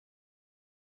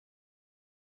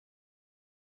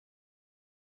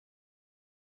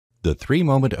The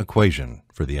three-moment equation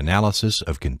for the analysis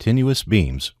of continuous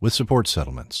beams with support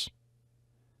settlements.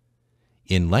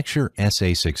 In lecture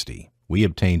SA60, we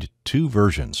obtained two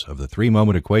versions of the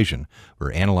three-moment equation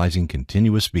for analyzing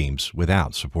continuous beams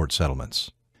without support settlements.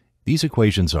 These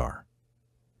equations are: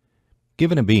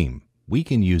 given a beam, we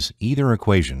can use either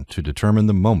equation to determine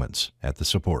the moments at the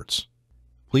supports.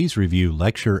 Please review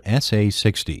lecture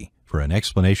SA60 for an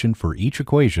explanation for each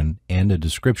equation and a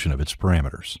description of its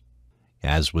parameters.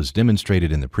 As was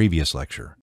demonstrated in the previous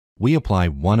lecture, we apply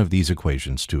one of these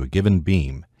equations to a given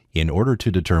beam in order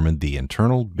to determine the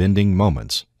internal bending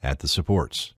moments at the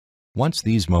supports. Once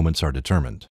these moments are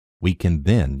determined, we can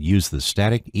then use the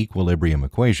static equilibrium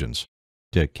equations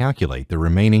to calculate the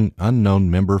remaining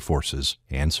unknown member forces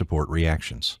and support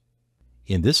reactions.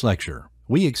 In this lecture,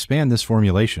 we expand this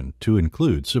formulation to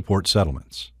include support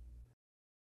settlements.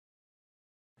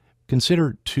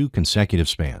 Consider two consecutive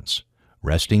spans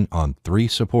resting on three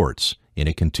supports in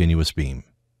a continuous beam.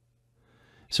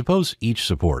 Suppose each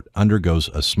support undergoes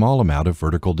a small amount of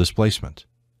vertical displacement.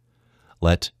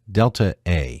 Let delta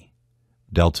A,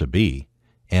 delta B,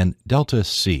 and delta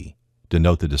C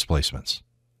denote the displacements.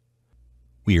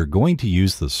 We are going to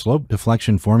use the slope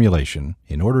deflection formulation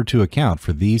in order to account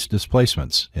for these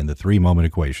displacements in the three-moment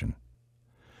equation.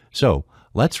 So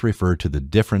let's refer to the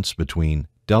difference between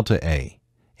delta A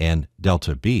and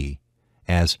delta B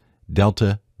as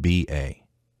delta BA,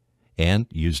 and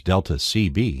use delta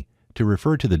CB to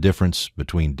refer to the difference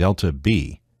between delta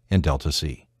B and delta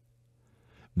C.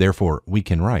 Therefore, we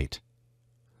can write: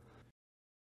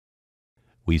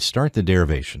 we start the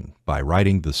derivation by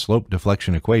writing the slope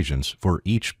deflection equations for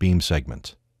each beam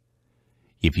segment.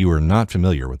 If you are not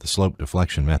familiar with the slope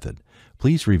deflection method,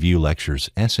 please review lectures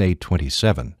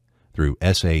SA27 through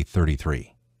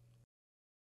SA33.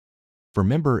 For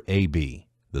member AB,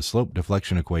 the slope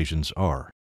deflection equations are: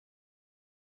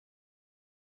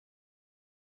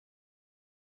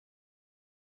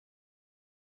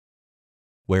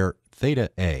 where theta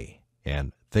A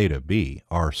and theta B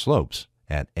are slopes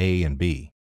at A and B,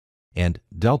 and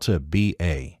delta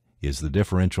BA is the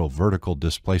differential vertical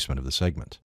displacement of the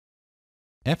segment.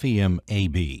 FEM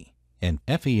AB and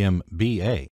FEM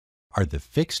BA are the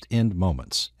fixed end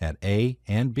moments at A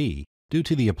and B due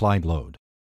to the applied load.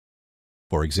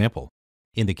 For example,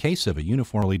 in the case of a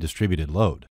uniformly distributed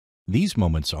load, these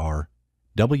moments are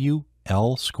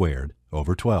WL squared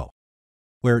over 12,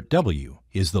 where W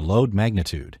is the load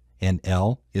magnitude and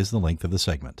L is the length of the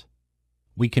segment.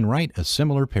 We can write a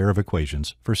similar pair of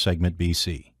equations for segment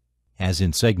BC. As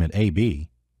in segment AB,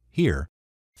 here,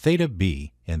 theta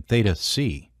B and theta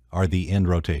C are the end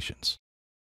rotations.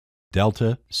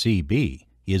 Delta CB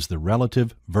is the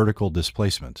relative vertical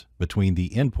displacement between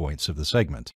the endpoints of the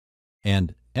segment,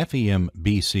 and FEM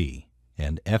BC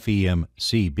and FEM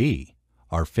CB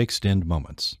are fixed end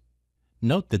moments.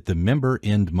 Note that the member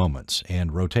end moments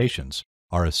and rotations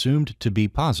are assumed to be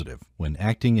positive when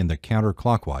acting in the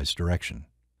counterclockwise direction.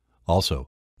 Also,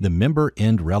 the member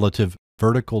end relative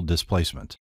vertical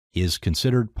displacement is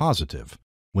considered positive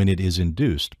when it is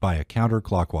induced by a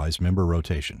counterclockwise member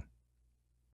rotation.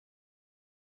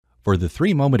 For the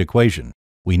three-moment equation,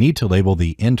 we need to label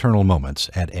the internal moments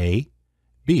at A,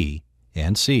 B,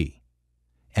 and C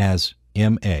as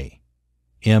MA,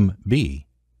 MB,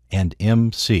 and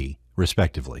MC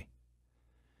respectively.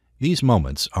 These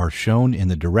moments are shown in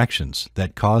the directions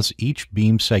that cause each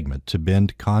beam segment to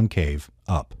bend concave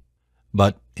up.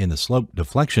 But in the slope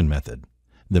deflection method,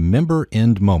 the member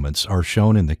end moments are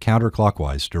shown in the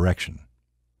counterclockwise direction.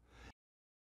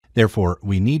 Therefore,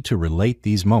 we need to relate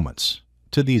these moments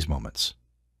to these moments.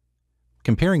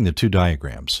 Comparing the two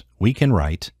diagrams, we can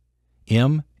write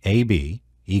MAB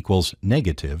equals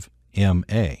negative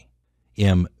MA,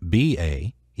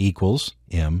 MBA equals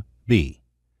MB,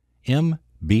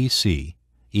 MBC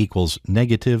equals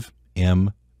negative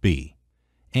MB,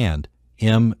 and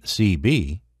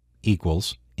MCB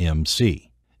equals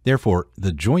MC. Therefore,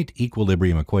 the joint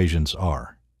equilibrium equations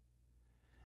are: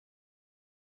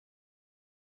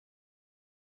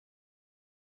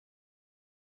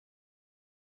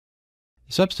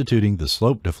 substituting the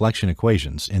slope deflection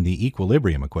equations in the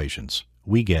equilibrium equations,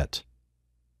 we get.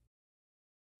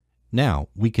 Now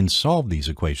we can solve these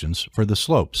equations for the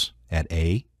slopes at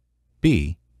A,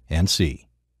 B, and C.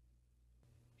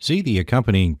 See the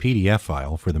accompanying PDF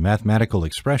file for the mathematical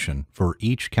expression for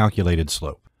each calculated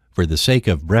slope. For the sake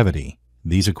of brevity,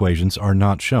 these equations are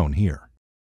not shown here.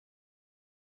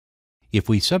 If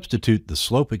we substitute the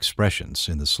slope expressions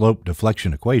in the slope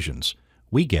deflection equations,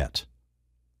 we get: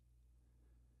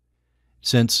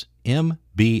 since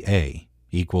MBA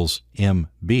equals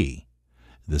MB,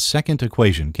 the second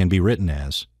equation can be written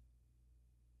as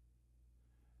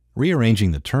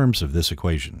Rearranging the terms of this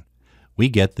equation, we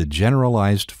get the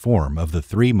generalized form of the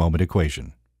three-moment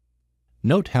equation.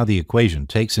 Note how the equation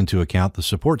takes into account the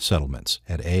support settlements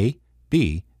at A,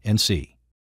 B, and C.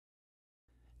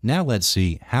 Now let's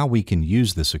see how we can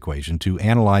use this equation to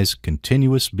analyze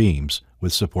continuous beams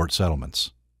with support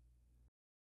settlements.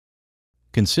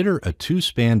 Consider a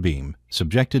two-span beam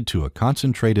subjected to a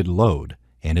concentrated load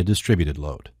and a distributed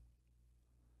load.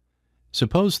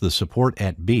 Suppose the support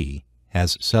at B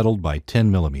has settled by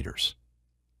 10 millimeters.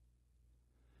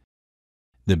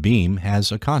 The beam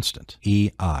has a constant,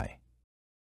 EI.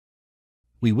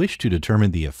 We wish to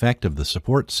determine the effect of the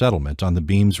support settlement on the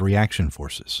beam's reaction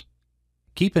forces.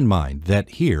 Keep in mind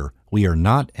that here we are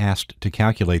not asked to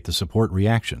calculate the support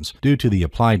reactions due to the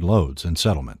applied loads and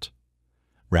settlement.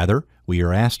 Rather, we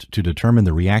are asked to determine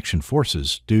the reaction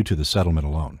forces due to the settlement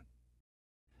alone.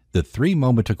 The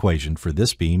three-moment equation for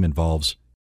this beam involves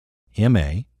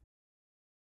MA,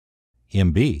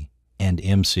 MB, and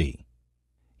MC.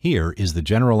 Here is the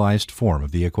generalized form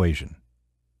of the equation.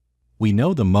 We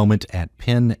know the moment at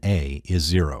pin A is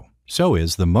 0. So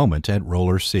is the moment at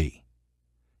roller C.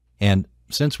 And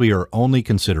since we are only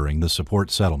considering the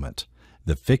support settlement,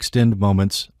 the fixed end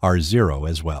moments are 0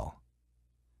 as well.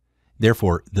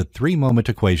 Therefore, the three-moment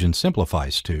equation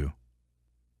simplifies to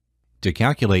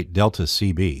calculate delta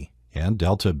CB and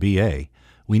delta BA,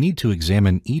 we need to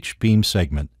examine each beam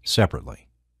segment separately.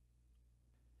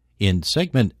 In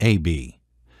segment AB,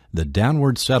 the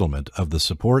downward settlement of the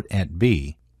support at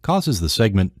B causes the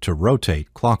segment to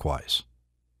rotate clockwise.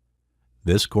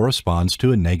 This corresponds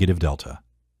to a negative delta.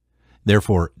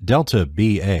 Therefore, delta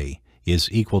BA is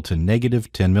equal to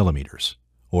negative 10 millimeters,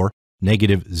 or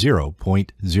negative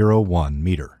 0.01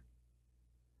 meter.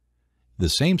 The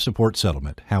same support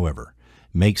settlement, however,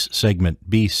 makes segment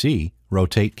BC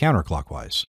rotate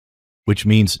counterclockwise, which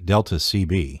means delta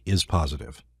CB is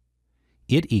positive.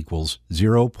 It equals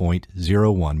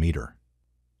 0.01 meter.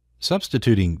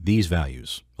 Substituting these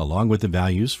values, along with the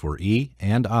values for E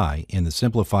and I in the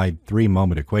simplified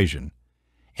three-moment equation,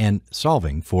 and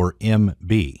solving for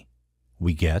MB,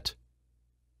 we get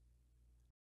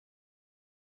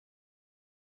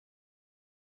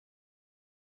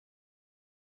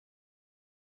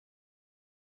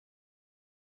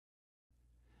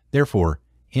Therefore,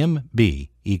 MB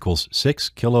equals 6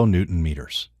 kilonewton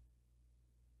meters.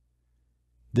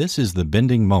 This is the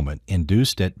bending moment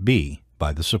induced at B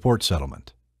by the support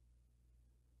settlement.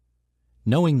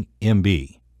 Knowing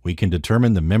MB, we can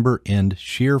determine the member end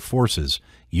shear forces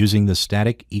using the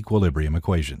static equilibrium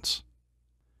equations.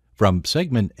 From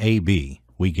segment AB,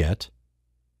 we get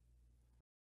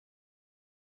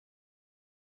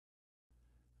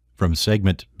from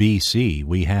segment BC,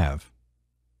 we have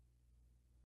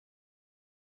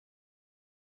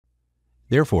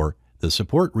Therefore, the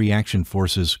support reaction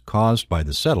forces caused by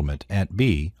the settlement at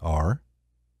B are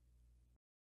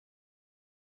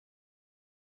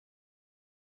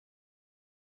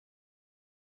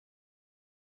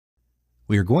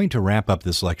We are going to wrap up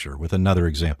this lecture with another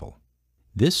example.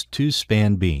 This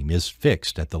two-span beam is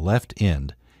fixed at the left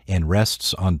end and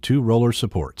rests on two roller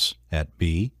supports at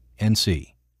B and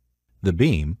C. The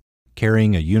beam,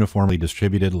 carrying a uniformly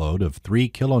distributed load of 3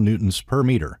 kilonewtons per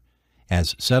meter,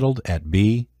 has settled at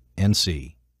B and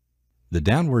C. The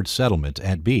downward settlement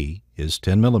at B is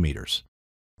 10 millimeters,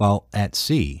 while at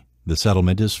C the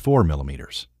settlement is 4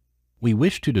 millimeters. We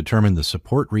wish to determine the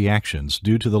support reactions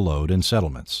due to the load and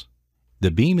settlements.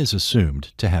 The beam is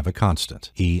assumed to have a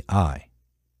constant, EI.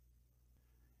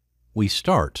 We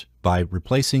start by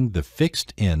replacing the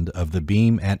fixed end of the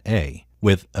beam at A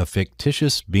with a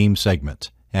fictitious beam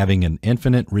segment having an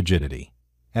infinite rigidity,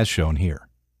 as shown here.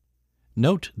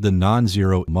 Note the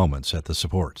non-zero moments at the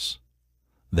supports.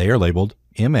 They are labeled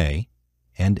MA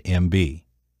and MB.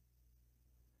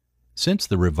 Since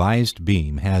the revised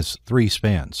beam has 3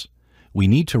 spans, we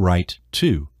need to write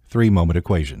 2 three-moment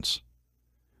equations.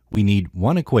 We need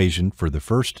one equation for the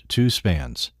first 2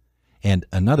 spans and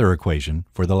another equation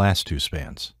for the last 2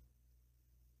 spans.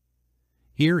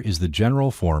 Here is the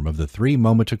general form of the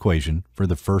three-moment equation for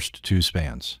the first 2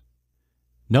 spans.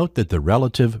 Note that the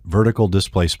relative vertical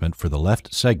displacement for the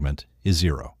left segment is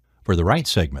 0. For the right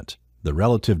segment, the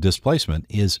relative displacement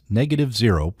is negative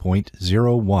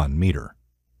 0.01 meter.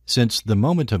 Since the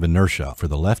moment of inertia for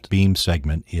the left beam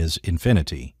segment is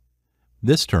infinity,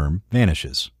 this term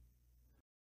vanishes.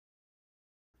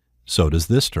 So does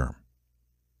this term.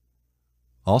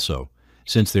 Also,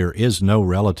 since there is no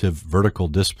relative vertical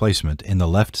displacement in the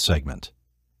left segment,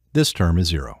 this term is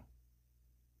 0.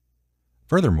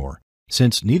 Furthermore,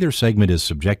 since neither segment is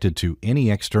subjected to any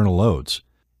external loads,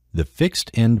 the fixed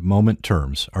end moment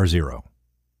terms are 0.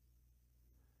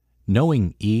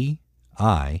 Knowing E,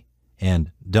 I,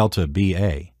 and delta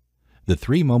BA, the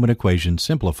three-moment equation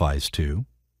simplifies to,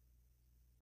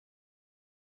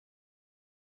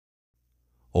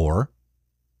 or,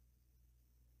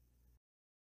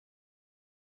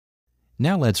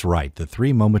 now let's write the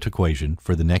three-moment equation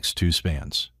for the next two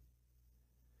spans.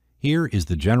 Here is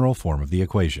the general form of the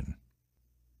equation.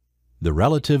 The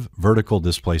relative vertical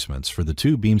displacements for the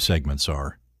two beam segments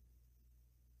are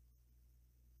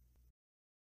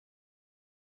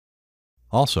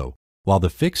also, while the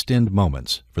fixed end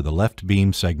moments for the left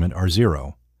beam segment are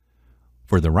 0,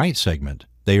 for the right segment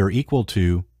they are equal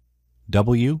to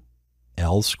W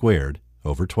L squared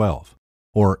over 12,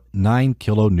 or 9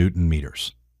 kilonewton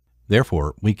meters.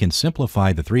 Therefore, we can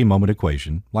simplify the three-moment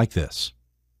equation like this.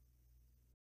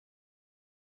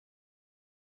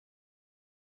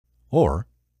 Or,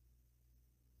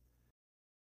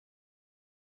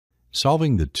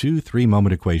 solving the two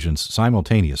three-moment equations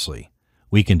simultaneously,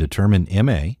 we can determine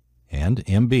MA and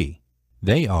MB.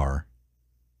 They are,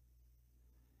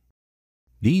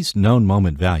 these known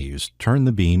moment values turn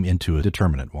the beam into a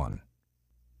determinate one.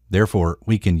 Therefore,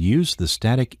 we can use the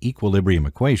static equilibrium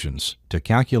equations to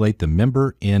calculate the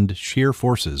member end shear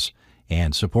forces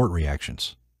and support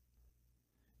reactions.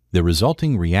 The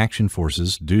resulting reaction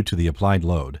forces due to the applied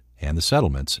load and the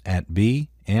settlements at B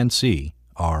and C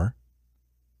are